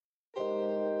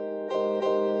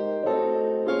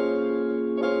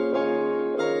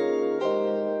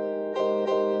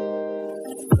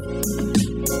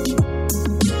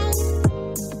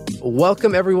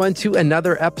Welcome, everyone, to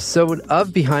another episode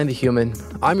of Behind the Human.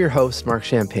 I'm your host, Mark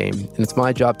Champagne, and it's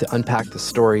my job to unpack the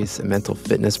stories and mental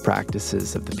fitness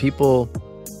practices of the people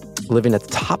living at the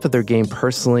top of their game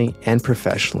personally and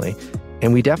professionally.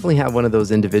 And we definitely have one of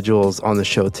those individuals on the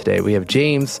show today. We have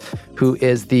James, who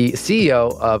is the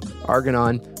CEO of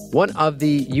Argonon, one of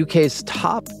the UK's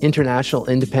top international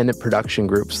independent production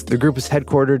groups. The group is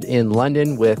headquartered in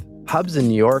London with hubs in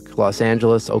New York, Los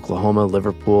Angeles, Oklahoma,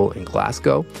 Liverpool, and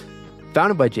Glasgow.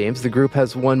 Founded by James, the group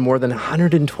has won more than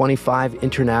 125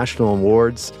 international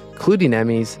awards, including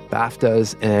Emmys,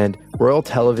 BAFTAs, and Royal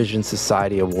Television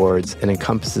Society Awards, and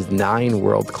encompasses 9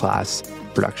 world-class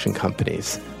production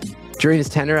companies. During his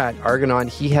tenure at Argonon,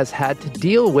 he has had to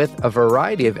deal with a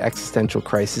variety of existential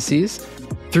crises.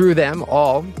 Through them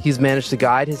all, he's managed to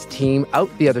guide his team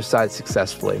out the other side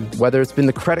successfully. Whether it's been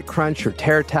the credit crunch or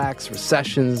terror attacks,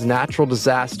 recessions, natural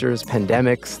disasters,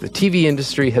 pandemics, the TV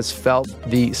industry has felt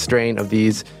the strain of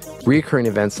these recurring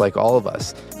events like all of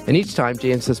us. And each time,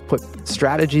 James has put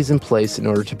strategies in place in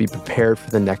order to be prepared for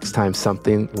the next time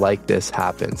something like this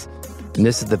happens. And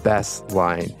this is the best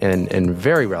line and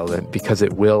very relevant because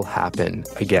it will happen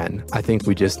again. I think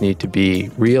we just need to be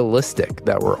realistic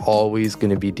that we're always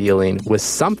going to be dealing with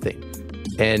something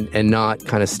and not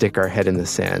kind of stick our head in the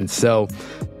sand. So,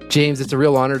 James, it's a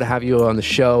real honor to have you on the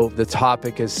show. The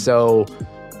topic is so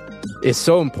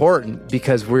important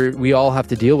because we all have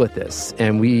to deal with this.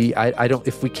 And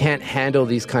if we can't handle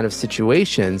these kind of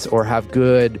situations or have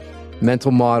good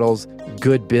mental models,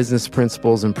 good business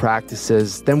principles and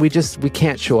practices, then we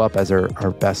can't show up as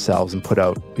our best selves and put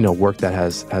out, work that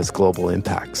has global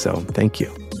impact. So thank you.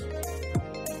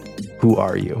 Who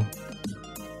are you?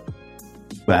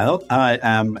 Well, I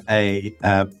am a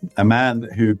man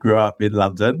who grew up in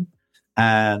London,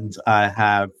 and I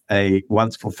have a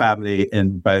wonderful family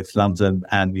in both London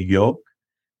and New York.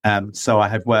 So I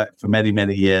have worked for many,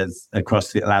 many years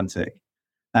across the Atlantic.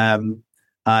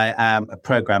 I am a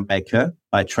program maker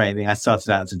by training. I started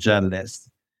out as a journalist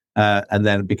and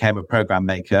then became a program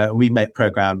maker. We make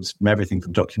programs from everything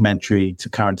from documentary to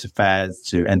current affairs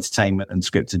to entertainment and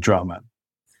scripted drama.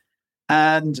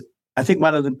 And I think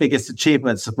one of the biggest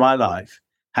achievements of my life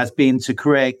has been to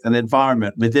create an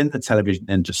environment within the television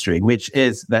industry, which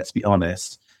is, let's be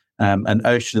honest, an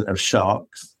ocean of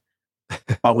sharks.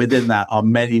 But within that are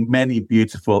many, many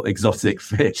beautiful exotic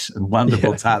fish and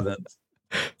wonderful talent.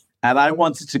 And I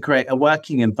wanted to create a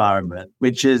working environment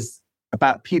which is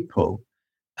about people.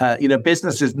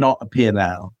 Business is not a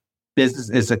P&L.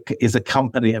 Business is a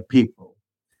company of people.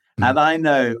 Mm. And I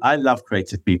know I love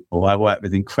creative people. I work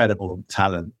with incredible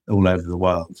talent all over the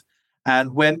world.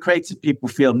 And when creative people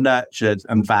feel nurtured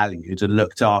and valued and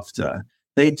looked after,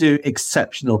 they do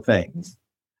exceptional things.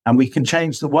 And we can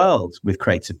change the world with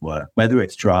creative work, whether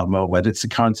it's drama, or whether it's a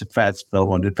current affairs film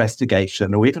or an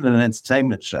investigation, or even an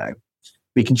entertainment show.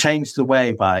 We can change the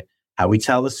way by how we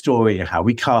tell the story, how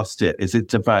we cast it. Is it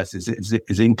diverse? Is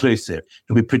it inclusive?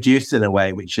 And we produce it in a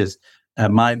way which is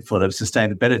mindful of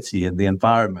sustainability in the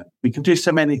environment. We can do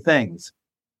so many things.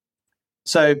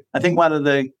 So I think one of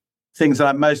the things that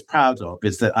I'm most proud of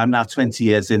is that I'm now 20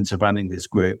 years into running this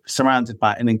group, surrounded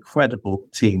by an incredible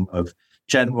team of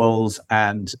generals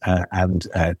and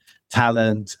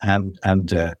talent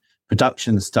and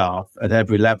production staff at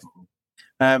every level.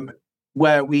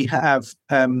 Where we have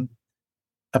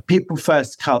a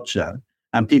people-first culture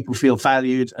and people feel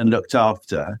valued and looked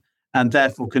after and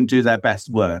therefore can do their best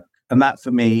work. And that,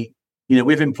 for me,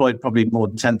 we've employed probably more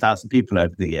than 10,000 people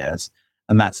over the years,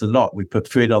 and that's a lot. We've put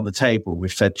food on the table,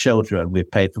 we've fed children, we've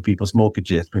paid for people's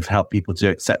mortgages, we've helped people do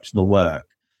exceptional work.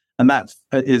 And that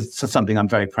is something I'm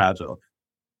very proud of.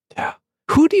 Yeah.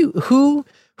 Who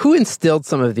instilled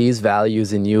some of these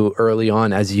values in you early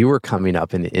on as you were coming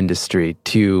up in the industry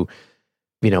to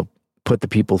put the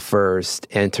people first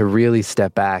and to really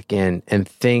step back and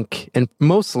think, and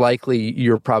most likely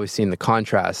you're probably seeing the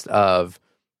contrast of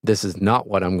this is not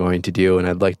what I'm going to do and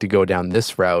I'd like to go down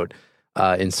this route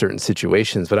in certain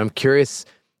situations. But I'm curious,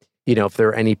 if there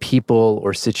are any people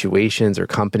or situations or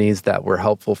companies that were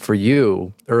helpful for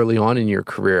you early on in your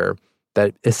career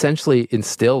that essentially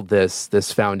instilled this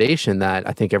foundation that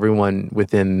I think everyone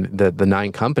within the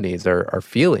 9 companies are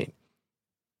feeling.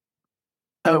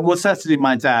 Well, certainly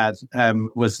my dad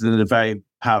was a very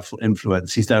powerful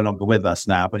influence. He's no longer with us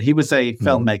now, but he was a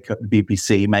filmmaker at the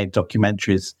BBC. He made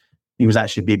documentaries. He was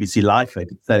actually BBC lifer. He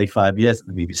did 35 years at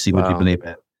the BBC, would you believe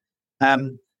it?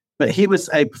 But he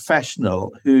was a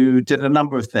professional who did a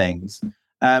number of things.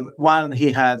 One,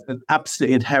 he had an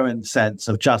absolutely inherent sense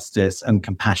of justice and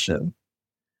compassion.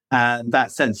 And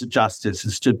that sense of justice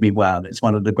has stood me well. It's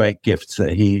one of the great gifts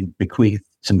that he bequeathed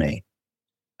to me.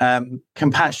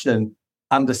 compassion,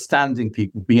 understanding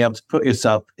people, being able to put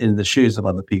yourself in the shoes of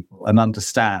other people and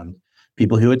understand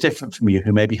people who are different from you,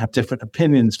 who maybe have different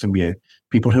opinions from you,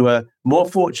 people who are more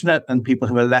fortunate and people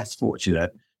who are less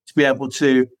fortunate. To be able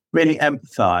to really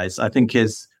empathize, I think,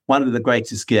 is one of the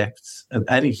greatest gifts that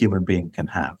any human being can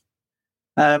have.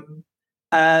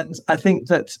 And I think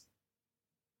that,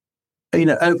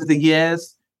 over the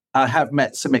years, I have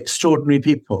met some extraordinary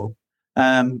people,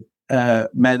 men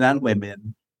and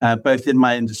women, both in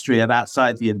my industry and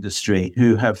outside the industry,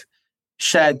 who have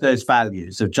shared those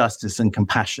values of justice and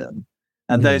compassion.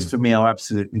 And those, for me, are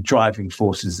absolutely driving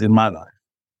forces in my life.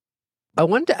 I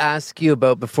wanted to ask you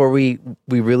about, before we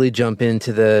really jump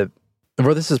into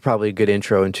this is probably a good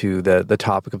intro into the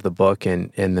topic of the book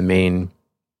and the main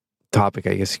topic,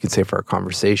 I guess you could say, for our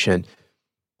conversation.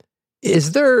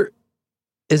 Is there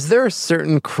a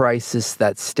certain crisis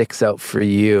that sticks out for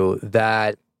you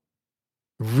that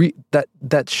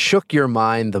shook your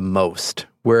mind the most,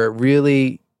 where it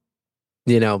really,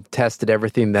 tested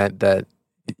everything that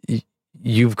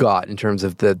you've got in terms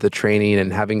of the training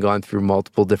and having gone through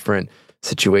multiple different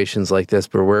situations like this,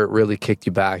 but where it really kicked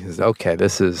you back and said, okay,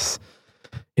 this is,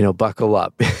 buckle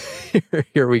up.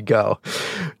 Here we go.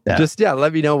 Yeah.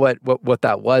 Let me know what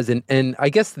that was. And I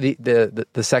guess the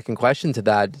second question to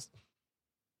that is,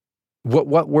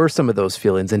 what were some of those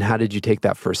feelings and how did you take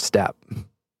that first step?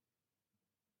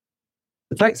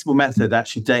 The flexible method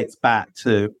actually dates back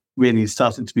to really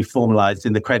starting to be formalized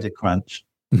in the credit crunch.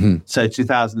 Mm-hmm. So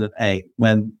 2008,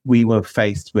 when we were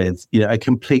faced with, a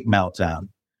complete meltdown.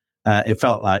 It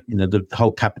felt like, the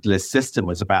whole capitalist system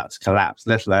was about to collapse,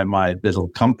 let alone my little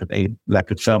company,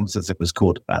 Leopard Films, as it was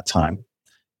called at that time.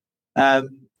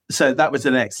 So that was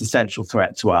an existential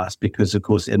threat to us because, of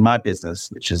course, in my business,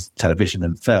 which is television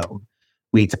and film,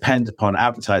 we depend upon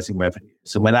advertising revenues.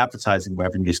 So when advertising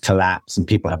revenues collapse and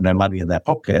people have no money in their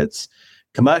pockets,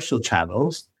 commercial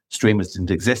channels, streamers didn't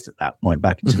exist at that point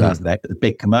back in 2008, but the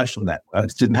big commercial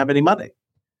networks didn't have any money.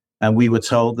 And we were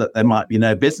told that there might be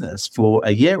no business for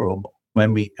a year or more.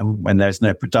 When there's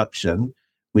no production,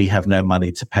 we have no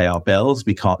money to pay our bills.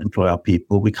 We can't employ our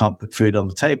people. We can't put food on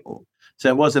the table. So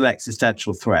it was an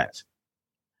existential threat.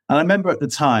 And I remember at the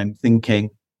time thinking,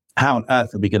 how on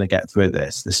earth are we going to get through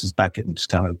this? This was back in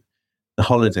kind of the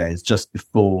holidays, just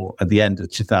before, at the end of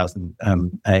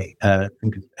 2008,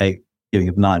 beginning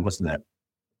of 9, wasn't it?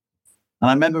 And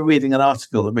I remember reading an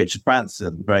article that Richard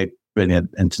Branson, very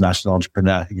brilliant international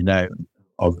entrepreneur,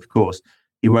 of course,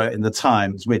 he wrote in the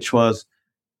Times, which was,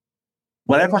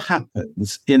 whatever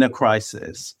happens in a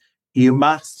crisis, you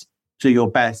must do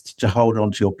your best to hold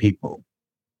on to your people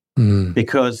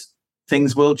because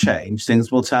things will change,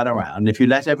 things will turn around. If you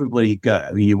let everybody go,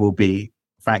 you will be,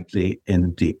 frankly,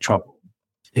 in deep trouble.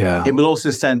 Yeah. It will also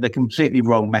send a completely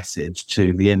wrong message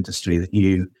to the industry that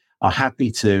you are happy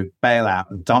to bail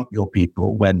out and dump your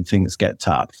people when things get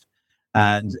tough.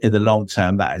 And in the long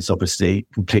term, that is obviously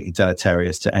completely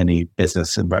deleterious to any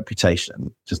business and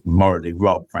reputation, just morally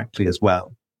wrong, frankly, as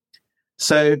well.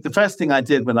 So the first thing I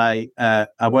did when I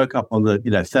woke up on the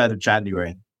 3rd of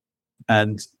January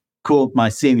and called my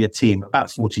senior team,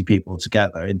 about 40 people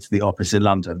together, into the office in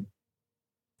London.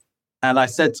 And I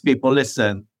said to people,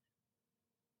 listen,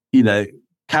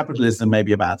 capitalism may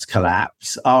be about to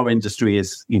collapse. Our industry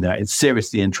is, it's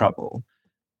seriously in trouble.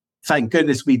 Thank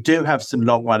goodness we do have some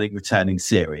long-running returning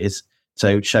series.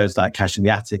 So shows like Cash in the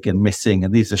Attic and Missing.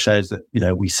 And these are shows that,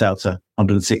 we sell to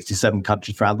 167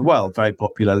 countries around the world. Very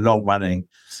popular, long-running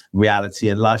reality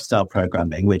and lifestyle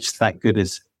programming, which, thank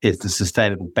goodness, is the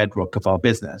sustainable bedrock of our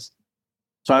business.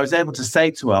 So I was able to say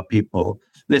to our people,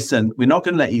 listen, we're not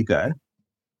going to let you go.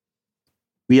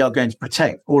 We are going to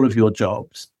protect all of your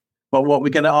jobs. But what we're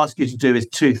going to ask you to do is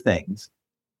two things.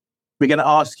 We're going to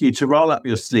ask you to roll up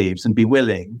your sleeves and be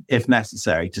willing, if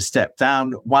necessary, to step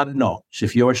down one notch.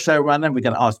 If you're a showrunner, we're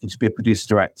going to ask you to be a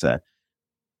producer-director,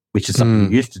 which is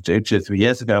something you used to do 2 or 3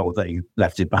 years ago, although you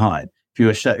left it behind.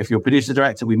 If you're a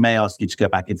producer-director, we may ask you to go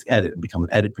back into edit and become an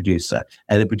edit producer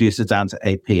down to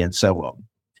AP and so on.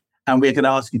 And we're going to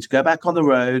ask you to go back on the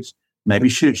road, maybe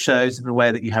shoot shows in a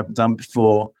way that you haven't done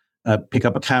before, pick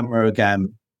up a camera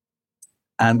again,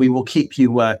 and we will keep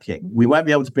you working. We won't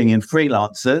be able to bring in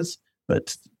freelancers,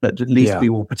 but at least we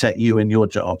will protect you and your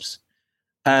jobs.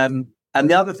 And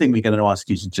the other thing we're going to ask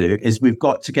you to do is we've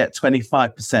got to get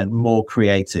 25% more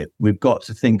creative. We've got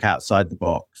to think outside the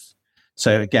box.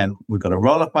 So again, we've got to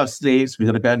roll up our sleeves. We've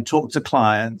got to go and talk to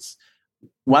clients.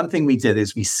 One thing we did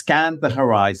is we scanned the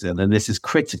horizon, and this is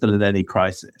critical in any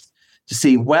crisis, to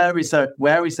see where is there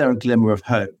a glimmer of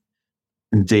hope,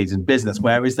 indeed, in business?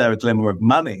 Where is there a glimmer of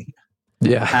money?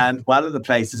 Yeah. And one of the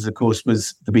places, of course,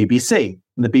 was the BBC.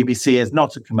 And the BBC is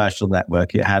not a commercial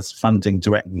network. It has funding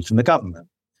directly from the government.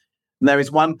 And there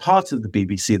is one part of the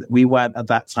BBC that we weren't at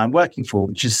that time working for,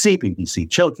 which is CBBC,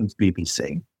 Children's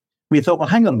BBC. We thought, well,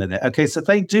 hang on a minute. Okay, so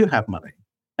they do have money.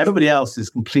 Everybody else is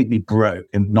completely broke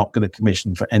and not going to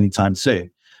commission for any time soon.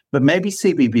 But maybe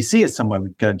CBBC is somewhere we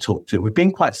go and talk to. We've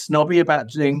been quite snobby about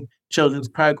doing children's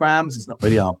programs. It's not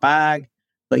really our bag.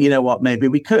 But you know what? Maybe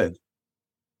we could.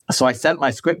 So I sent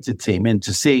my scripted team in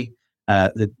to see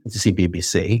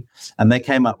BBC, and they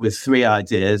came up with 3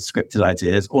 ideas, scripted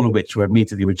ideas, all of which were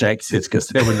immediately rejected because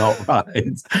they were not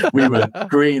right. We were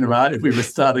green, right? We were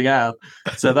starting out.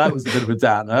 So that was a bit of a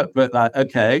downer. But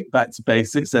okay, back to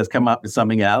basics. Let's come up with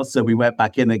something else. So we went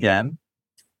back in again.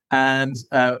 And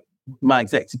my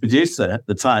executive producer at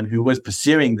the time, who was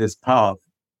pursuing this path,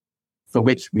 for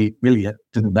which we really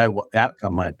didn't know what the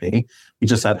outcome might be. We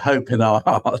just had hope in our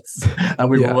hearts and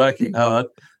we were working hard.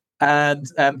 And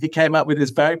he came up with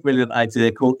this very brilliant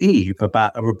idea called Eve,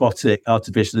 about a robotic,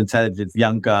 artificial intelligence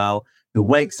young girl who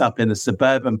wakes up in a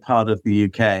suburban part of the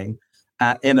UK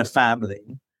in a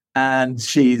family. And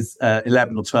she's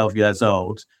 11 or 12 years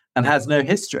old and has no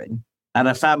history. And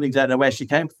her family don't know where she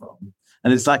came from.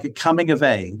 And it's like a coming of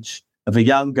age of a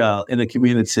young girl in a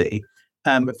community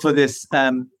for this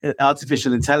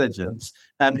artificial intelligence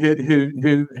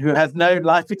who has no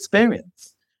life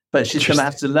experience. But she's going to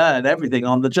have to learn everything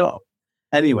on the job.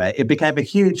 Anyway, it became a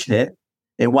huge hit.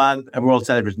 It won a Royal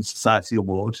Television Society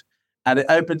Award, and it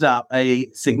opened up a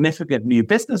significant new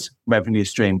business revenue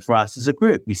stream for us as a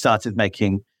group. We started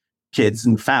making kids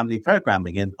and family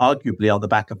programming, and arguably on the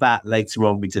back of that, later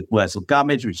on, we did Wurzel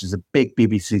Gummidge, which is a big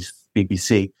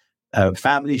BBC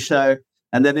family show.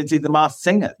 And then indeed, The Masked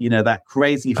Singer, that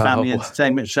crazy family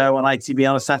entertainment show on ITV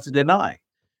on a Saturday night.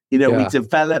 We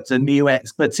developed a new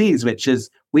expertise, which is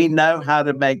we know how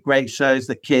to make great shows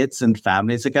that kids and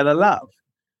families are going to love.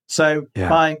 So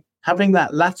by having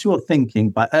that lateral thinking,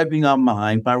 by opening our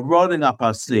mind, by rolling up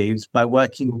our sleeves, by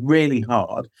working really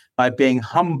hard, by being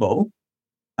humble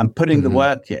and putting the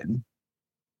work in,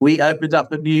 we opened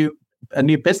up a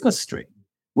new business stream,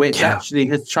 which actually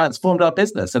has transformed our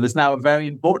business and is now a very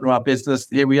important to our business.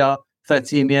 Here we are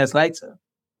 13 years later.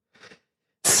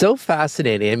 So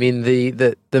fascinating. I mean,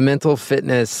 the mental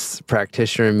fitness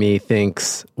practitioner in me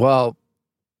thinks, well,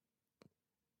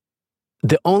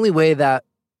 the only way that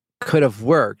could have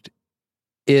worked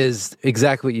is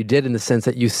exactly what you did, in the sense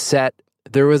that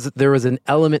there was an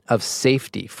element of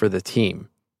safety for the team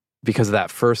because of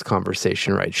that first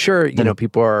conversation, right? Sure,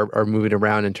 people are moving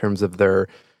around in terms of their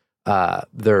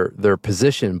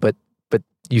position, but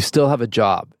you still have a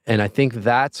job, and I think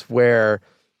that's where.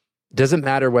 Doesn't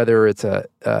matter whether it's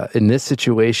in this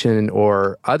situation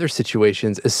or other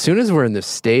situations, as soon as we're in this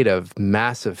state of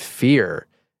massive fear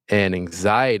and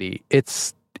anxiety,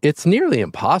 it's nearly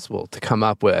impossible to come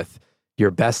up with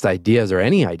your best ideas or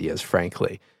any ideas,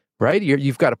 frankly, right?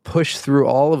 You've got to push through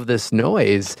all of this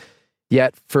noise,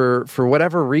 yet for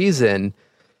whatever reason,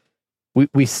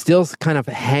 we still kind of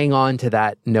hang on to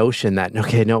that notion that,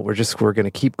 okay, no, we're going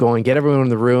to keep going, get everyone in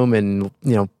the room and,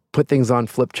 put things on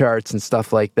flip charts and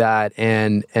stuff like that,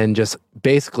 and just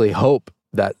basically hope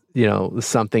that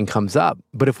something comes up.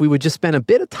 But if we would just spend a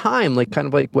bit of time, like kind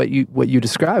of like what you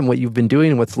described and what you've been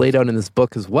doing and what's laid out in this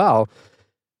book as well,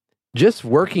 just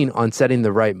working on setting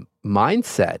the right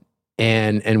mindset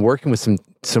and working with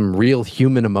some real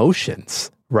human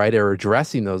emotions, right, or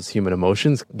addressing those human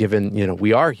emotions, given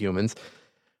we are humans.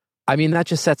 I mean, that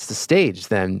just sets the stage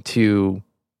then to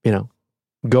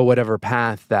go whatever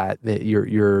path that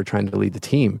you're trying to lead the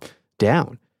team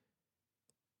down.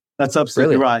 That's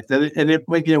absolutely right. And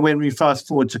when we fast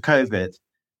forward to COVID,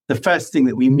 the first thing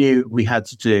that we knew we had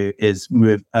to do is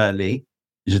move early,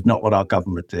 which is not what our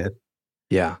government did.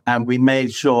 Yeah. And we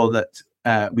made sure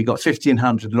that we got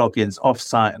 1,500 logins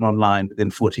offsite and online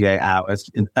within 48 hours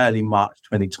in early March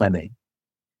 2020.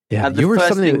 Yeah, you were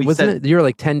something, wasn't it? You were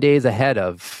like 10 days ahead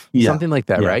of something like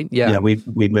that, right? Yeah, we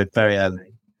moved very early.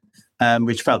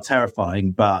 Which felt terrifying,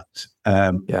 but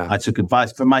I took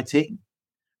advice from my team,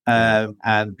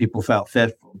 and people felt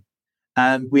fearful.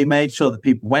 And we made sure that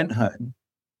people went home,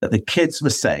 that the kids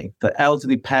were safe, that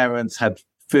elderly parents had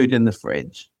food in the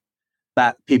fridge,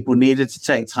 that people needed to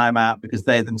take time out because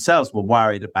they themselves were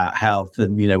worried about health,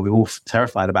 and we were all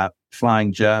terrified about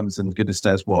flying germs and goodness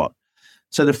knows what.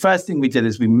 So the first thing we did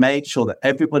is we made sure that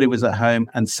everybody was at home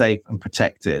and safe and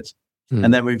protected.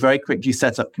 And then we very quickly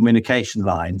set up communication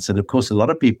lines. And of course, a lot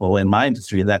of people in my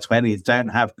industry in their 20s don't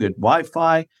have good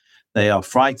Wi-Fi. They are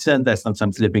frightened. They're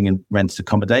sometimes living in rented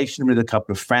accommodation with a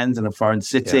couple of friends in a foreign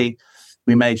city.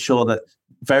 We made sure that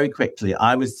very quickly,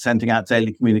 I was sending out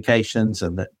daily communications,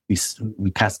 and that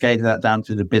we cascaded that down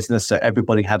to the business, so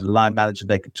everybody had a line manager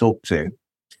they could talk to.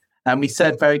 And we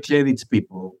said very clearly to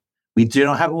people, we do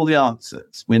not have all the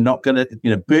answers. We're not going to,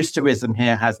 boosterism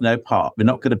here has no part. We're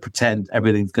not going to pretend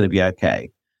everything's going to be okay,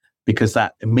 because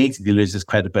that immediately loses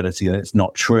credibility and it's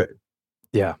not true.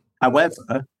 Yeah.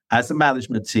 However, as a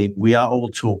management team, we are all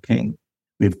talking.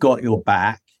 We've got your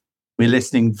back. We're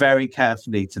listening very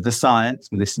carefully to the science.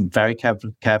 We listen very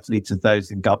carefully to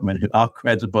those in government who are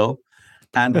credible.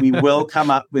 And we will come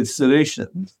up with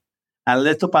solutions. And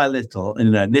little by little,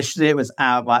 initially it was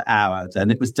hour by hour,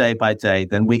 then it was day by day,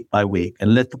 then week by week.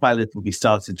 And little by little, we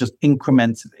started just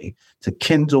incrementally to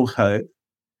kindle hope,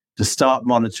 to start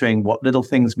monitoring what little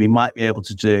things we might be able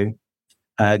to do,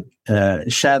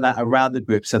 share that around the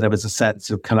group, so there was a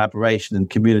sense of collaboration and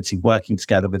community working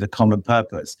together with a common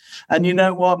purpose. And you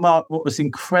know what, Mark, what was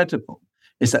incredible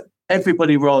is that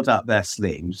everybody rolled up their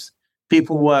sleeves.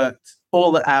 People worked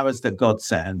all the hours that God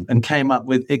sent and came up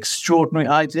with extraordinary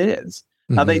ideas.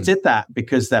 Mm-hmm. And they did that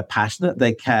because they're passionate,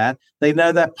 they care, they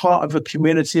know they're part of a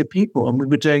community of people, and we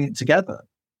were doing it together.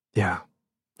 Yeah.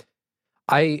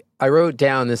 I wrote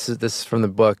down, this is from the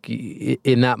book,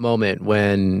 in that moment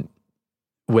when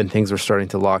things were starting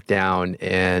to lock down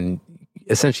and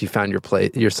essentially found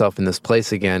yourself in this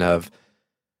place again of,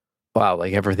 wow,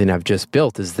 like everything I've just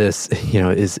built, is this,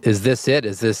 is this it?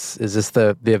 Is this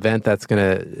the event that's going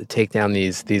to take down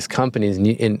these companies?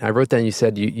 And I wrote down, you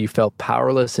said you felt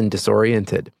powerless and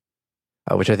disoriented,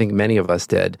 which I think many of us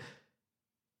did.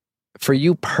 For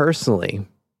you personally,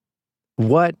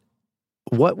 what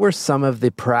were some of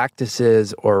the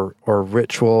practices or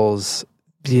rituals,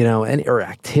 or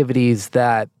activities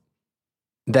that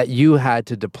you had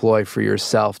to deploy for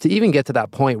yourself to even get to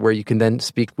that point where you can then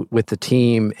speak with the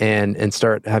team and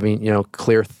start having,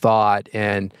 clear thought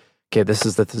and, okay, this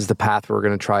is the path we're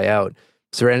going to try out.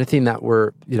 Is there anything that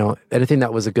anything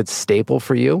that was a good staple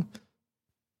for you?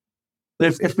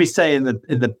 If we say in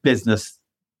the business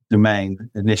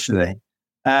domain initially,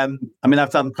 I've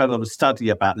done quite a lot of study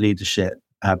about leadership.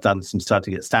 I've done some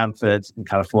study at Stanford, in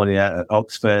California, at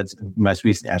Oxford, and most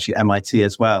recently actually MIT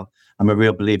as well. I'm a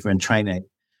real believer in training.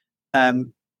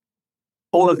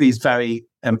 All of these very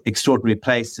extraordinary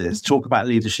places talk about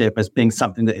leadership as being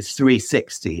something that is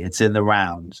 360. It's in the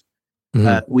round.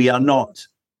 Mm-hmm. We are not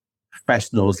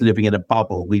professionals living in a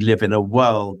bubble. We live in a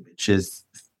world which is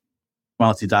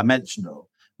multidimensional,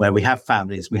 where we have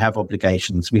families, we have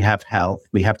obligations, we have health,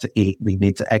 we have to eat, we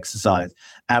need to exercise,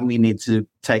 and we need to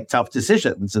take tough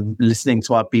decisions, and listening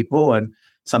to our people, and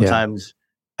sometimes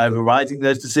overriding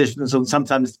those decisions, or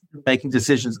sometimes making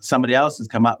decisions that somebody else has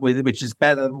come up with, which is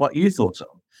better than what you thought of.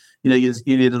 You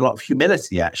need a lot of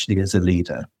humility actually as a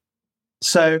leader.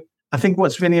 So I think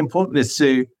what's really important is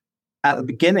to, at the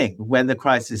beginning, when the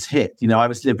crisis hit, I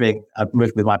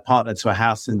moved with my partner to a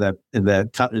house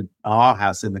our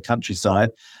house in the countryside,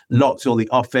 locked all the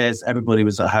office, everybody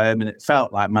was at home, and it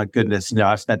felt like, my goodness,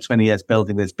 I've spent 20 years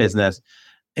building this business.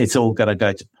 It's all going to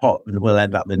go to pot and we'll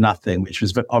end up with nothing, which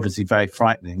was obviously very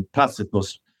frightening. Plus, of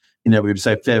course, we were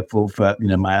so fearful for,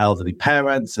 my elderly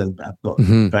parents, and I've got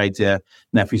very dear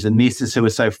nephews and nieces who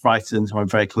were so frightened, who I'm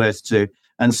very close to,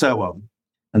 and so on.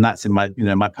 And that's in my,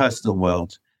 my personal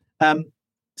world.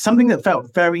 Something that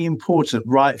felt very important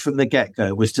right from the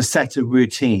get-go was to set a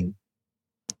routine.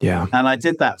 Yeah. And I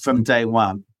did that from day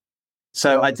one.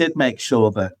 So I did make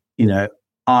sure that,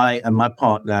 I and my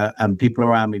partner and people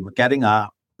around me were getting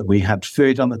up, that we had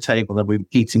food on the table, that we were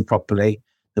eating properly,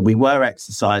 that we were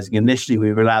exercising. Initially,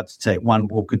 we were allowed to take one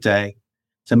walk a day,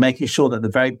 so making sure that the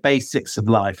very basics of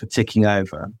life are ticking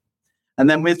over. And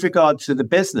then with regard to the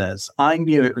business, I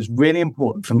knew it was really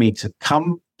important for me to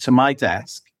come to my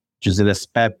desk, which is in a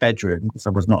spare bedroom because I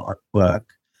was not at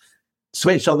work,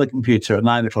 switch on the computer at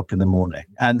 9:00 in the morning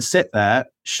and sit there,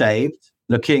 shaved,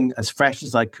 looking as fresh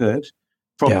as I could,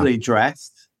 properly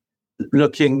dressed,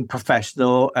 looking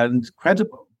professional and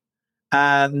credible.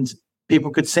 And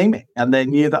people could see me and they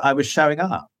knew that I was showing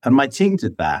up. And my team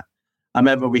did that. I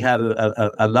remember we had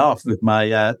a laugh with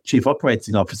my chief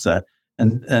operating officer.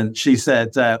 And she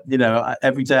said,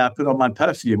 every day I put on my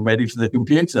perfume ready for the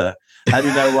computer. And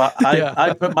you know what?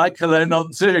 I put my cologne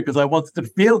on too because I wanted to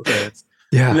feel good.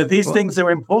 Yeah. These things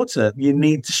are important. You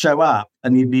need to show up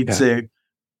and you need to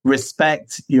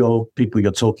respect your people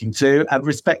you're talking to and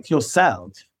respect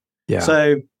yourself. Yeah.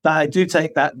 So I do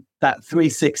take that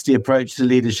 360 approach to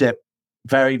leadership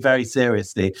very, very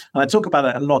seriously. And I talk about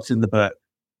it a lot in the book.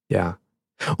 Yeah.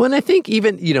 Well, and I think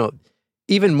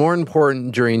even more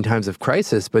important during times of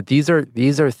crisis, but these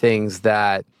are things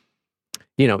that,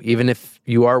 even if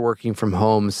you are working from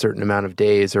home a certain amount of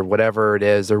days or whatever it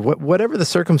is, or whatever the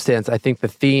circumstance, I think the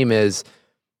theme is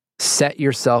set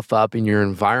yourself up in your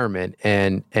environment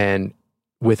and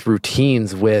with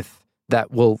routines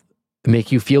that will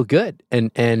make you feel good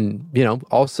and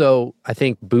also I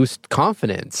think boost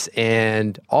confidence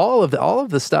and all of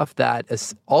the stuff that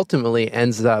ultimately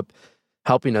ends up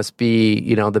helping us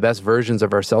be the best versions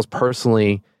of ourselves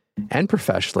personally and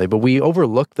professionally. But we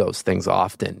overlook those things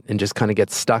often and just kind of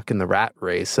get stuck in the rat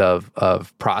race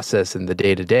of process in the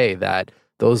day-to-day, that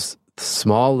those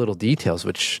small little details,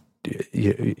 which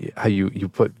how you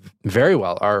put very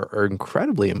well, are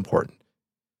incredibly important.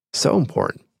 So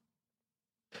important.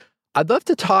 I'd love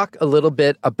to talk a little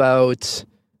bit about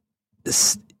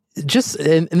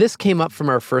and this came up from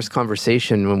our first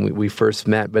conversation when we first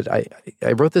met, but I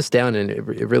wrote this down and it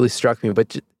really struck me.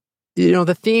 But,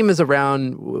 the theme is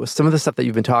around some of the stuff that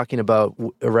you've been talking about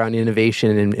around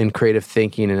innovation and creative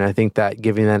thinking. And I think that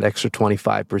giving that extra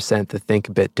 25% to think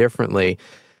a bit differently.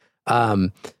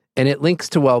 And it links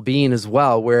to well-being as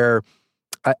well, where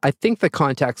I think the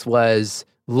context was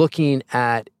looking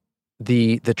at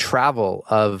the travel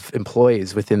of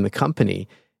employees within the company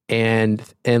and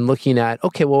looking at,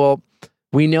 okay, well,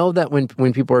 we know that when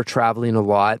people are traveling a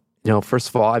lot, first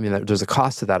of all, I mean, there's a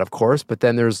cost to that, of course, but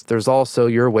then there's also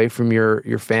you're away from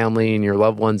your family and your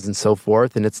loved ones and so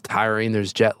forth, and it's tiring,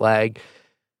 there's jet lag.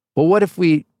 Well, what if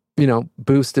we,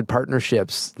 boosted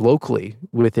partnerships locally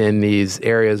within these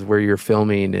areas where you're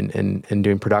filming and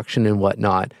doing production and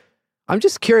whatnot? I'm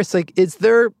just curious, is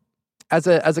there, as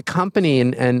a company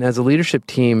and as a leadership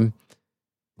team,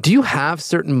 do you have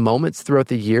certain moments throughout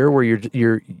the year where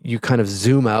you kind of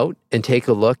zoom out and take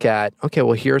a look at, okay,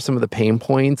 well, here are some of the pain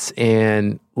points,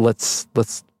 and let's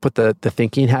put the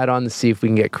thinking hat on to see if we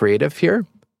can get creative here?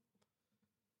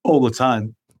 All the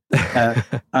time.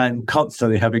 I'm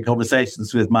constantly having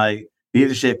conversations with my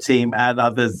leadership team and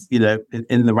others,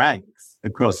 in the ranks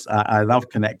across. I love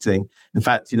connecting. In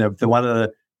fact, one of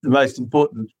the most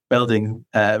important building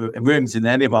rooms in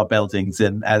any of our buildings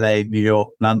in LA, New York,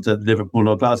 London, Liverpool,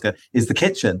 or Glasgow is the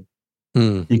kitchen.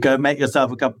 You go make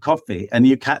yourself a cup of coffee and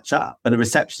you catch up, and a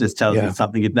receptionist tells you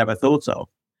something you'd never thought of,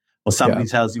 or somebody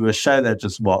tells you a show they've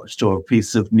just watched or a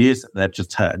piece of news that they've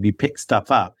just heard, and you pick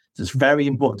stuff up. So it's very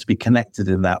important to be connected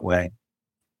in that way.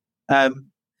 To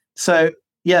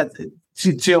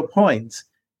your point,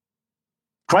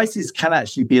 crises can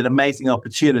actually be an amazing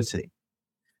opportunity,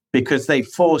 because they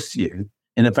force you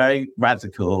in a very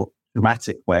radical,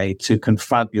 dramatic way to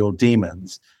confront your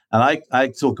demons. And I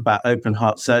talk about open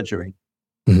heart surgery.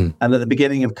 Mm-hmm. And at the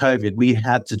beginning of COVID, we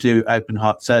had to do open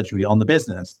heart surgery on the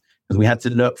business, because we had to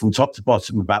look from top to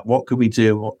bottom about what could we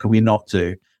do, what could we not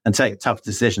do, and take tough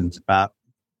decisions about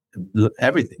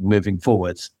everything moving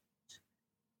forwards.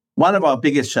 One of our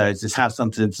biggest shows is Have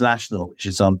Something International, which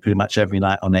is on pretty much every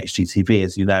night on HGTV.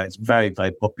 As you know, it's a very,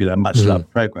 very popular, much loved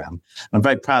program. I'm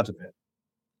very proud of it.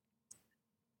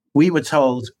 We were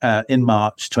told in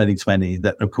March 2020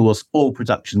 that, of course, all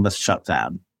production must shut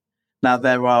down. Now,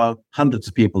 there are hundreds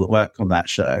of people that work on that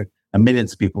show and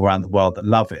millions of people around the world that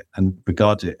love it and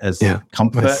regard it as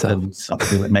comfort and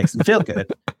something that makes them feel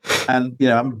good. And,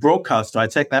 I'm a broadcaster. I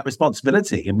take that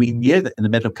responsibility. And we knew that in the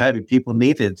middle of COVID, people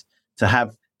needed to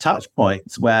have touch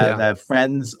points where their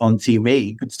friends on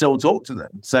TV could still talk to them.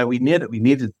 So we knew that we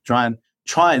needed to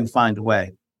try and find a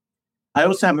way. I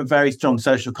also have a very strong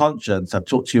social conscience. I've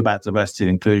talked to you about diversity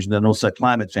and inclusion and also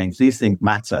climate change. These things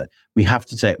matter. We have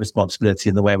to take responsibility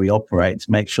in the way we operate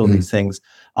to make sure these things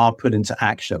are put into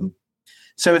action.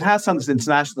 So at Have Something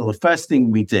International, the first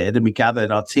thing we did, and we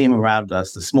gathered our team around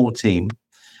us, the small team,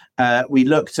 we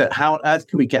looked at how on earth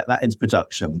can we get that into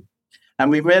production. And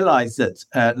we realized that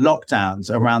lockdowns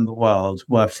around the world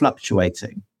were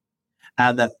fluctuating,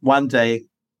 and that one day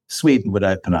Sweden would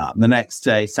open up, the next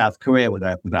day South Korea would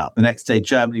open up, the next day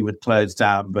Germany would close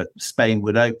down, but Spain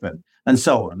would open, and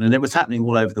so on. And it was happening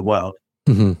all over the world.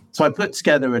 Mm-hmm. So I put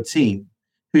together a team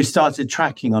who started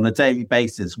tracking on a daily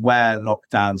basis where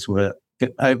lockdowns were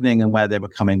opening and where they were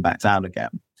coming back down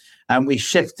again. And we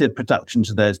shifted production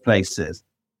to those places.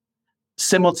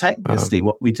 Simultaneously,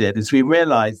 what we did is we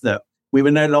realized that we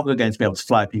were no longer going to be able to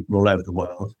fly people all over the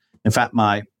world. In fact,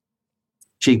 one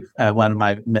of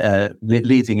my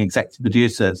leading executive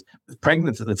producers was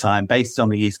pregnant at the time, based on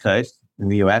the East Coast in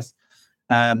the US.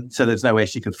 So there's no way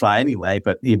she could fly anyway,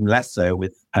 but even less so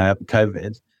with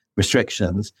COVID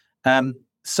restrictions.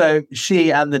 So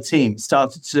she and the team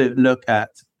started to look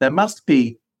at, there must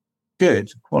be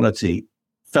good quality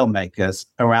filmmakers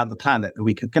around the planet that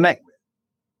we could connect with.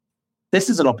 This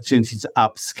is an opportunity to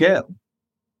upskill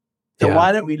So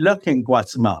why don't we look in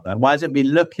Guatemala? Why don't we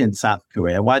look in South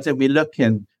Korea? Why don't we look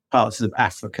in parts of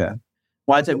Africa?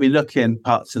 Why don't we look in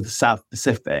parts of the South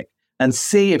Pacific and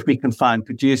see if we can find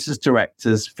producers,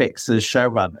 directors, fixers,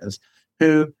 showrunners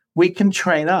who we can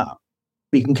train up?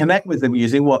 We can connect with them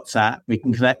using WhatsApp. We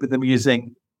can connect with them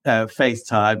using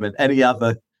FaceTime and any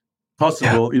other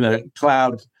possible,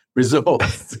 cloud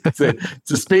resource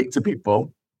to speak to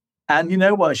people. And you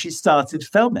know what? She started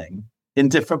filming in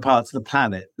different parts of the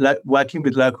planet, working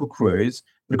with local crews.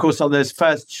 But of course, on those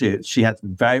first shoots, she had to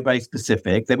be very, very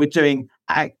specific. They were doing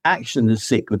action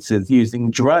sequences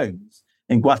using drones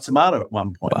in Guatemala at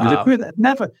one point. Wow. With a crew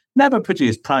that never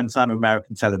produced primetime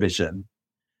American television.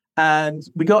 And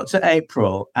we got to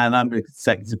April, and I'm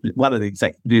one of the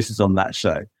executive producers on that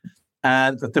show.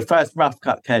 And the first rough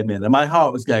cut came in, and my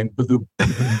heart was going,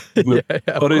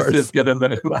 what is this going to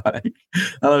look like? And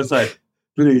I was like,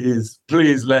 please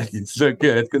let it look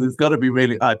good, because it's got to be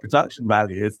really high production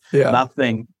values. Yeah.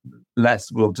 Nothing less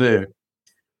will do.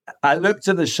 I looked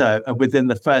at the show, and within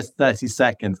the first 30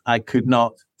 seconds, I could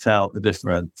not tell the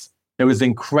difference. It was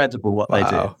incredible what they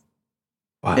did.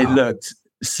 Wow. It looked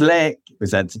slick, it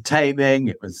was entertaining,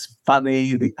 it was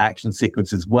funny, the action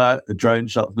sequences worked, the drone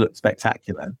shots looked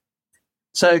spectacular.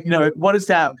 So, what is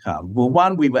the outcome? Well,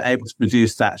 one, we were able to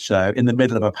produce that show in the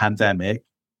middle of a pandemic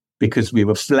because we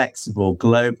were flexible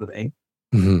globally.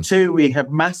 Mm-hmm. Two, we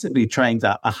have massively trained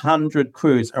up 100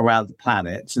 crews around the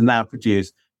planet to now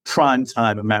produce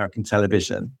primetime American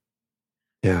television.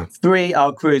 Yeah. Three,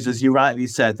 our crews, as you rightly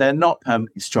said, they're not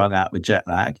permanently strung out with jet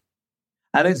lag.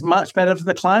 And it's much better for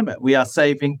the climate. We are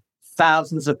saving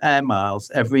thousands of air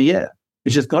miles every year,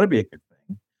 which has got to be a good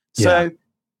thing. Yeah. So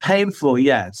painful,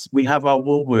 yes. We have our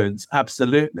war wounds,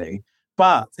 absolutely.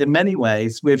 But in many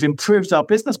ways, we've improved our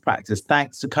business practice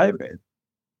thanks to COVID.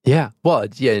 Yeah. Well,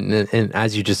 yeah. And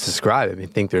as you just described, I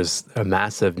think there's a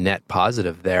massive net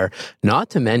positive there. Not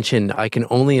to mention, I can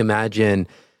only imagine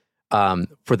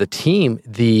for the team,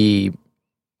 the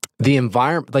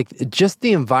environment, like just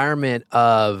the environment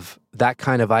of that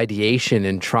kind of ideation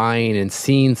and trying and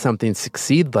seeing something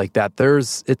succeed like that.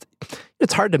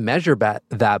 It's hard to measure that,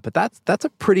 but that's a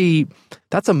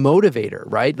motivator,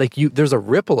 right? Like there's a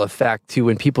ripple effect to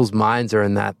when people's minds are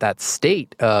in that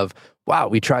state of, wow,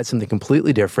 we tried something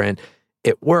completely different.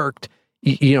 It worked.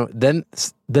 Then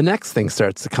the next thing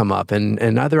starts to come up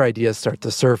and other ideas start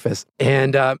to surface.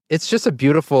 And it's just a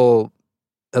beautiful,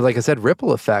 like I said,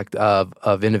 ripple effect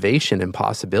of innovation and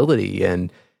possibility.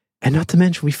 And not to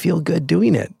mention, we feel good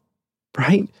doing it,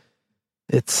 right?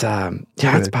 It's,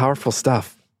 it's powerful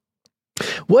stuff.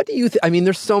 What do you I mean,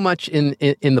 there's so much in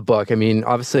the book. I mean,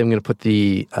 obviously I'm going to put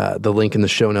the link in the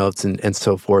show notes and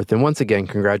so forth. And once again,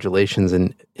 congratulations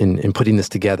in putting this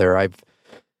together.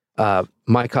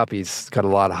 My copy's got a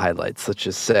lot of highlights, let's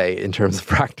just say, in terms of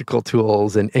practical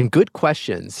tools and good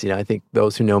questions. I think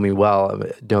those who know me well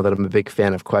know that I'm a big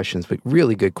fan of questions, but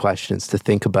really good questions to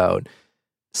think about,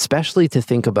 especially to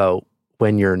think about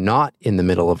when you're not in the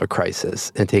middle of a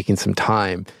crisis and taking some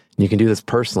time. And you can do this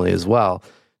personally as well,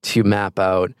 to map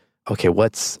out, okay,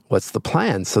 what's the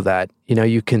plan so that,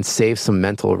 you can save some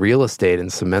mental real estate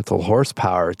and some mental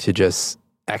horsepower to just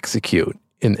execute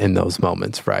in those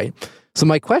moments, right? So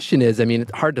my question is, I mean,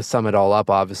 it's hard to sum it all up,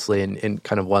 obviously, in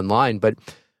kind of one line, but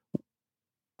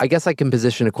I guess I can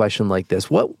position a question like this.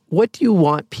 What do you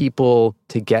want people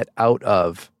to get out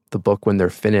of the book when they're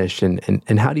finished,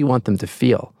 and how do you want them to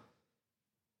feel?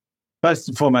 First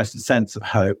and foremost, a sense of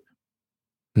hope.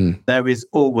 There is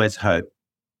always hope.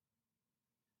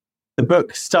 The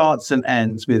book starts and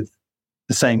ends with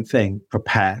the same thing: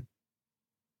 prepare.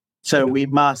 So we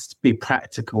must be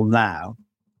practical now.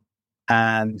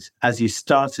 And as you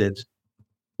started,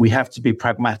 we have to be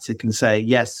pragmatic and say,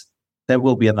 yes, there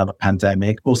will be another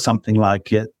pandemic or something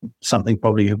like it, something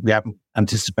probably we haven't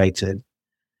anticipated.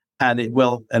 And it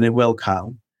will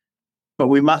come. But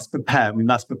we must prepare. We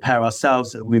must prepare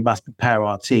ourselves, and we must prepare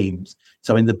our teams.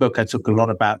 So in the book, I talk a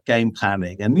lot about game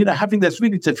planning and, having those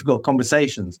really difficult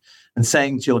conversations and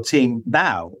saying to your team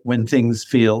now, when things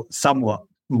feel somewhat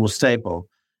more stable,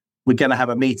 we're going to have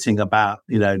a meeting about,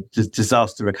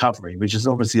 disaster recovery, which is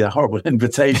obviously a horrible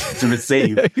invitation to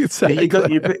receive. Exactly.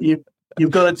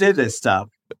 You've got to do this stuff.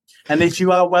 And if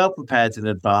you are well prepared in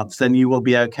advance, then you will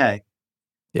be okay.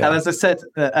 Yeah. And as I said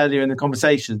earlier in the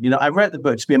conversation, I wrote the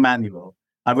book to be a manual.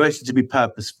 I wrote it to be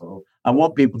purposeful. I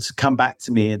want people to come back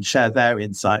to me and share their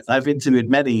insights. I've interviewed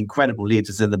many incredible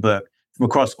leaders in the book from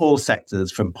across all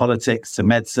sectors, from politics to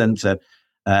medicine to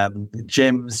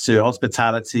gyms to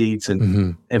hospitality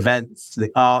to events, to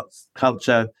the arts,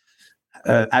 culture,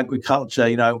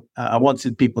 agriculture. I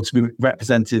wanted people to be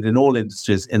represented in all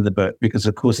industries in the book because,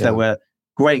 of course, there were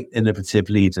great innovative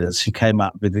leaders who came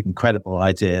up with incredible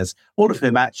ideas, all of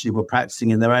whom actually were practicing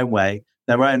in their own way,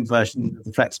 their own version of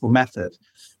the flexible method.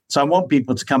 So I want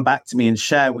people to come back to me and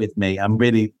share with me. I'm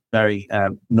really very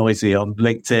noisy on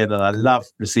LinkedIn, and I love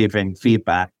receiving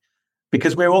feedback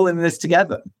because we're all in this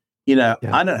together.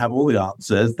 I don't have all the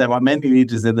answers. There are many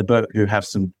leaders in the book who have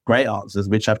some great answers,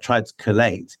 which I've tried to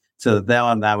collate so that they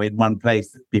are now in one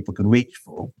place that people can reach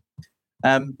for.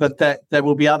 But there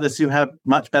will be others who have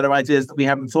much better ideas that we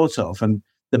haven't thought of. And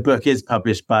the book is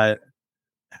published by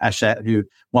Hachette, who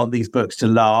want these books to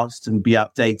last and be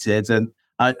updated. And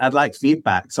I'd like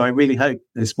feedback. So I really hope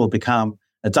this will become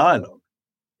a dialogue.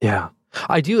 Yeah,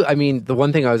 I do. I mean, the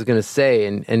one thing I was going to say,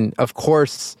 and of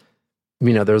course,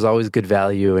 there's always good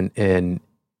value in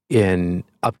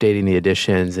updating the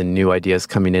editions and new ideas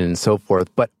coming in and so forth.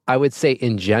 But I would say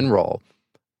in general,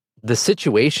 the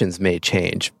situations may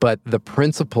change, but the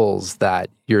principles that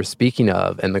you're speaking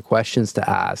of and the questions to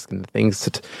ask and the things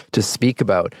to speak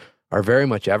about are very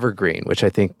much evergreen, which I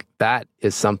think that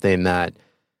is something that,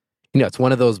 it's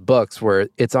one of those books where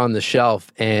it's on the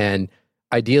shelf and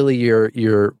ideally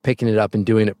you're picking it up and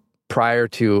doing it prior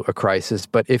to a crisis.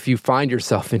 But if you find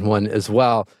yourself in one as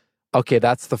well, okay,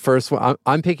 that's the first one.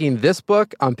 I'm picking this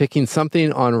book. I'm picking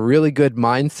something on really good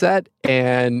mindset.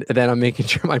 And then I'm making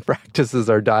sure my practices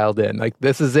are dialed in. Like,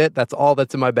 this is it. That's all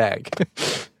that's in my bag.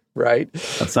 Right?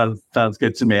 That sounds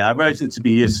good to me. I wrote it to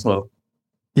be useful.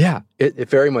 Yeah, it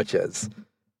very much is.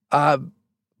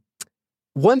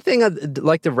 One thing I'd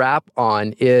like to wrap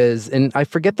on is, and I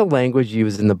forget the language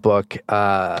used in the book,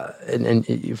 and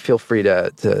you feel free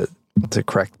to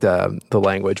correct the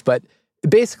language, but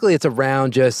basically it's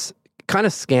around just kind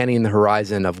of scanning the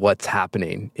horizon of what's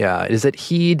happening. Yeah, is it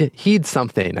heed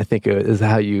something? I think is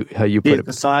how you put it. Heed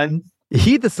the signs.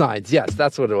 Heed the signs. Yes,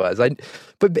 that's what it was.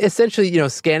 But essentially,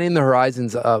 scanning the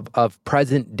horizons of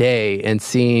present day and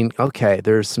seeing, okay,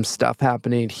 there's some stuff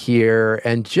happening here,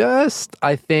 and just,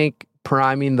 I think,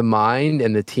 priming the mind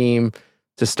and the team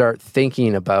to start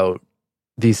thinking about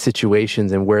these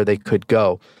situations and where they could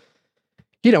go.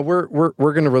 We're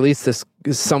going to release this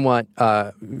somewhat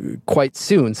quite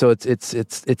soon, so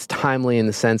it's timely in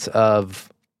the sense of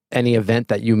any event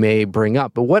that you may bring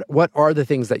up. But what are the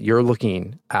things that you're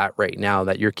looking at right now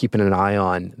that you're keeping an eye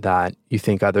on that you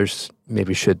think others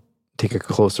maybe should take a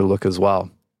closer look as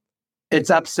well? It's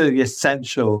absolutely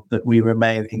essential that we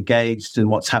remain engaged in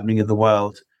what's happening in the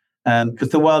world, because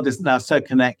the world is now so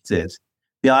connected.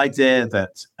 The idea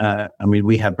that,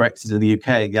 we have Brexit in the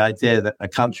UK, the idea that a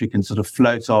country can sort of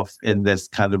float off in this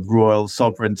kind of royal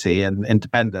sovereignty and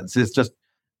independence is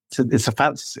it's a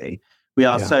fantasy. We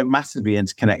are so massively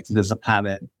interconnected as a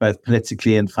planet, both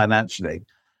politically and financially.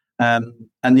 And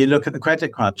you look at the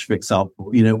credit crunch, for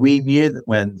example, we knew that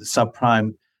when the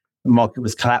subprime market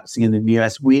was collapsing in the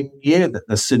US, we knew that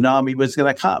the tsunami was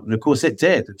going to come. And of course it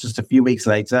did. Just a few weeks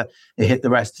later, it hit the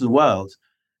rest of the world.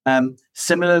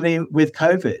 Similarly with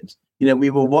COVID, we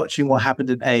were watching what happened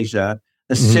in Asia.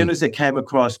 As soon as it came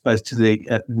across both to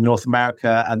the North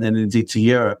America and then indeed to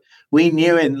Europe, we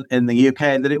knew in the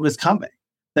UK that it was coming.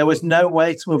 There was no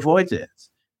way to avoid it.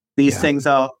 These things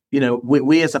are,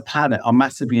 we as a planet are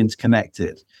massively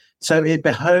interconnected. So it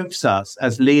behoves us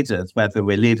as leaders, whether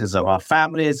we're leaders of our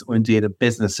families or indeed of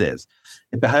businesses,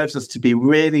 it behoves us to be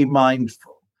really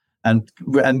mindful and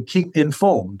keep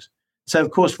informed. So,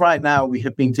 of course, right now we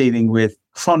have been dealing with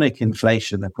chronic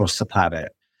inflation across the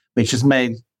planet, which has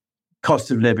made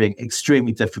cost of living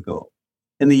extremely difficult.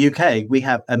 In the UK, we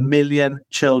have 1 million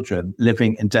children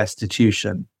living in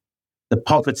destitution. The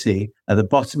poverty at the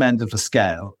bottom end of the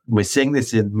scale, we're seeing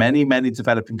this in many, many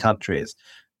developing countries.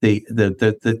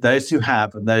 Those who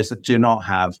have and those that do not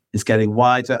have is getting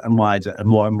wider and wider and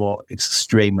more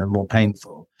extreme and more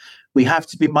painful. We have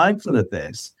to be mindful of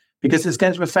this because it's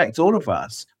going to affect all of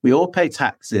us. We all pay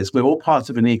taxes. We're all part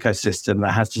of an ecosystem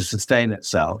that has to sustain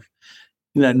itself.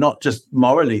 Not just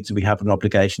morally do we have an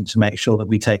obligation to make sure that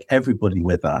we take everybody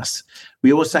with us.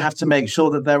 We also have to make sure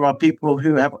that there are people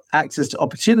who have access to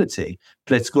opportunity,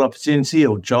 political opportunity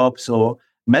or jobs or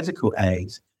medical aid.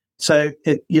 So,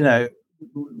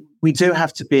 we do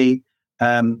have to be,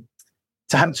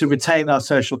 to retain our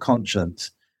social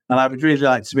conscience. And I would really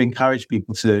like to encourage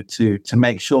people to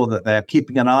make sure that they're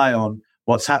keeping an eye on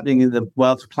what's happening in the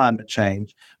world of climate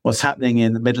change, what's happening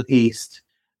in the Middle East,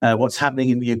 what's happening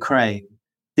in Ukraine.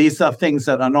 These are things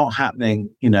that are not happening,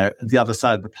 at the other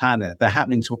side of the planet. They're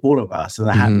happening to all of us and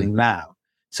they're happening now.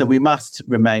 So we must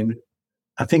remain,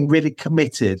 I think, really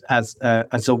committed as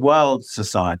a world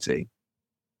society.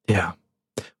 Yeah.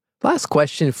 Last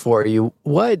question for you.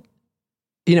 What,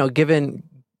 given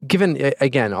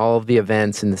again, all of the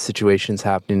events and the situations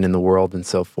happening in the world and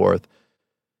so forth,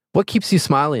 What keeps you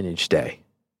smiling each day?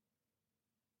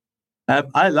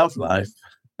 I love life,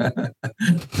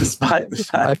 despite the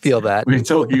I fact feel that. we're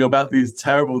talking about these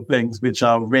terrible things which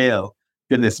are real.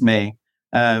 Goodness me.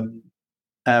 But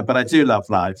I do love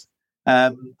life.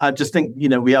 I just think,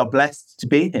 we are blessed to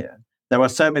be here. There are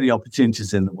so many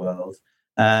opportunities in the world.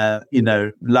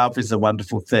 Love is a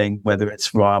wonderful thing, whether it's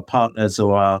for our partners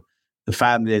or the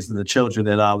families and the children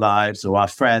in our lives or our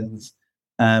friends.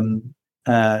 And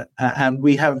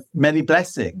we have many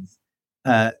blessings.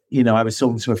 I was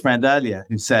talking to a friend earlier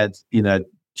who said,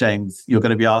 James, you're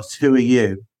going to be asked, who are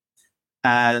you?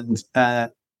 And,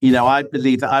 I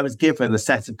believe that I was given a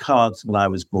set of cards when I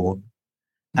was born.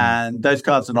 And those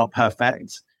cards are not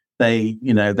perfect. They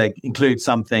include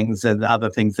some things and other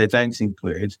things they don't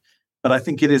include. But I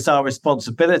think it is our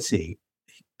responsibility,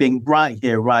 being right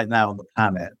here, right now on the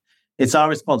planet, it's our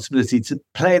responsibility to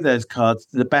play those cards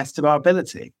to the best of our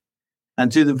ability and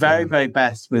do the very, very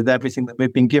best with everything that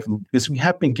we've been given, because we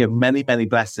have been given many, many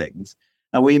blessings,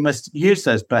 and we must use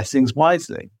those blessings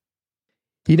wisely.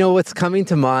 What's coming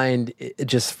to mind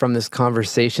just from this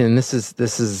conversation, this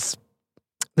is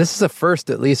a first,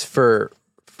 at least for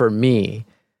me.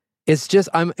 It's just,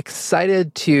 I'm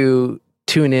excited to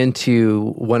tune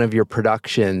into one of your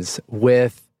productions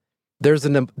with, there's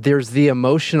the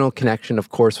emotional connection, of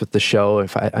course, with the show.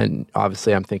 And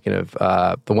obviously I'm thinking of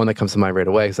the one that comes to mind right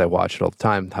away because I watch it all the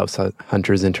time, House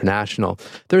Hunters International.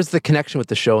 There's the connection with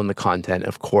the show and the content,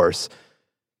 of course.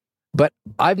 But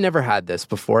I've never had this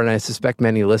before, and I suspect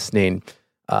many listening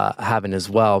haven't as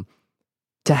well.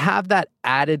 To have that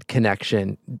added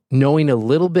connection, knowing a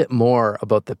little bit more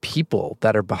about the people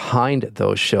that are behind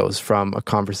those shows from a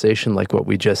conversation like what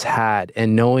we just had,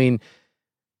 and knowing,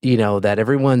 that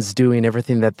everyone's doing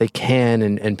everything that they can,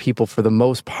 and people, for the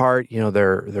most part,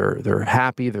 they're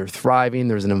happy, they're thriving,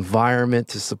 there's an environment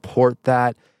to support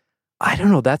that. I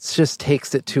don't know, that just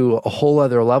takes it to a whole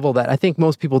other level that I think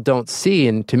most people don't see.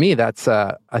 And to me, that's,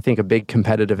 I think, a big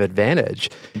competitive advantage.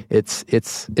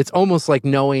 It's almost like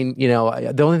knowing,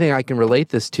 the only thing I can relate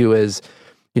this to is,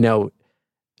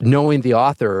 knowing the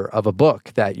author of a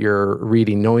book that you're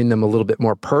reading, knowing them a little bit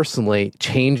more personally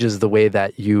changes the way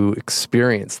that you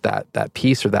experience that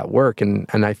piece or that work. And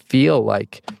I feel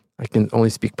like, I can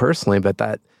only speak personally, but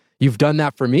that you've done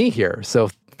that for me here. So,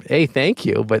 A, thank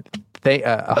you, but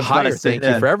a higher nice thank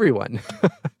you for everyone.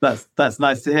 That's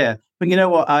nice to hear. But you know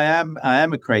what? I am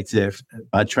a creative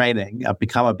by training. I've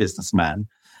become a businessman,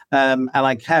 and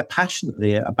I care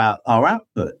passionately about our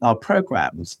output, our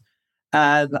programs,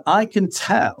 and I can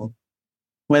tell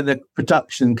when the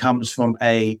production comes from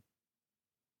a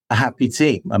happy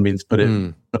team. I mean, to put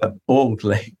it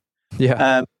baldly,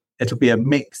 yeah. It'll be a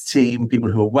mixed team,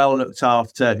 people who are well looked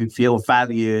after, who feel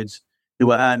valued, who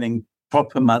are earning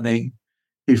proper money,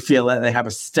 who feel that they have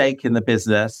a stake in the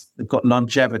business, they've got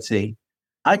longevity.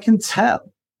 I can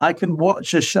tell, I can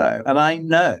watch a show, and I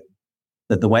know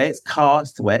that the way it's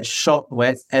cast, the way it's shot, the way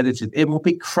it's edited, it will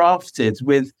be crafted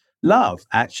with love,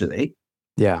 actually.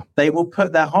 Yeah. They will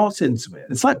put their heart into it.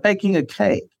 It's like baking a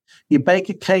cake. You bake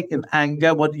a cake in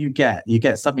anger, what do you get? You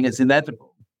get something that's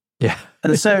inedible. Yeah.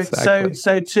 And so, exactly.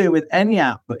 so too with any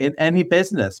output in any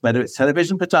business, whether it's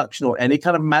television production or any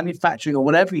kind of manufacturing or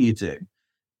whatever you do.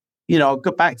 I'll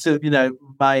go back to,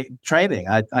 my training.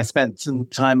 I spent some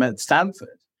time at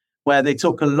Stanford where they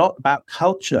talk a lot about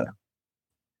culture.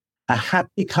 A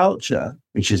happy culture,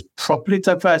 which is properly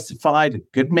diversified, a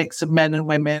good mix of men and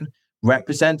women,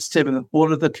 representative of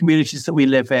all of the communities that we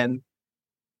live in.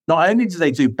 Not only do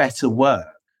they do better work,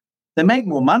 they make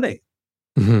more money.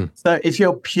 Mm-hmm. So if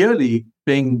you're purely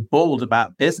being bald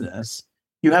about business,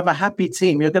 you have a happy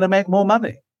team, you're going to make more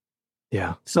money.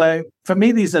 Yeah. So for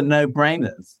me, these are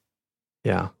no-brainers.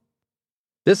 Yeah.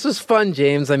 This was fun,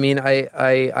 James. I mean,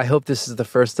 I hope this is the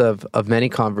first of many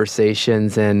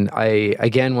conversations. And I,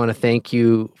 again, want to thank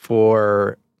you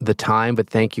for the time, but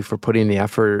thank you for putting the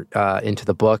effort into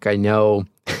the book. I know,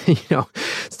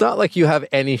 it's not like you have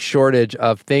any shortage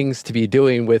of things to be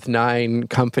doing with 9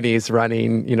 companies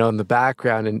running, in the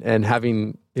background, and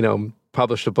having,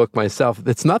 published a book myself.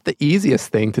 It's not the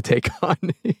easiest thing to take on,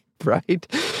 right?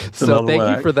 So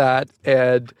thank you for that.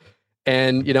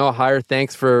 And a higher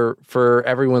thanks for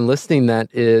everyone listening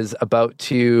that is about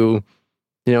to,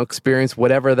 experience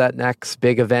whatever that next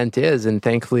big event is. And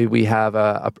thankfully, we have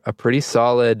a pretty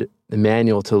solid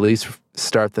manual to at least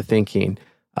start the thinking,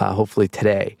 hopefully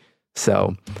today.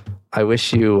 So I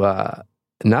wish you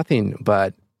nothing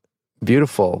but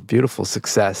beautiful, beautiful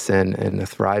success and a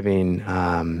thriving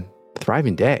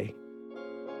day.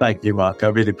 Thank you, Mark. I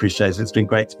really appreciate it. It's been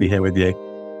great to be here with you.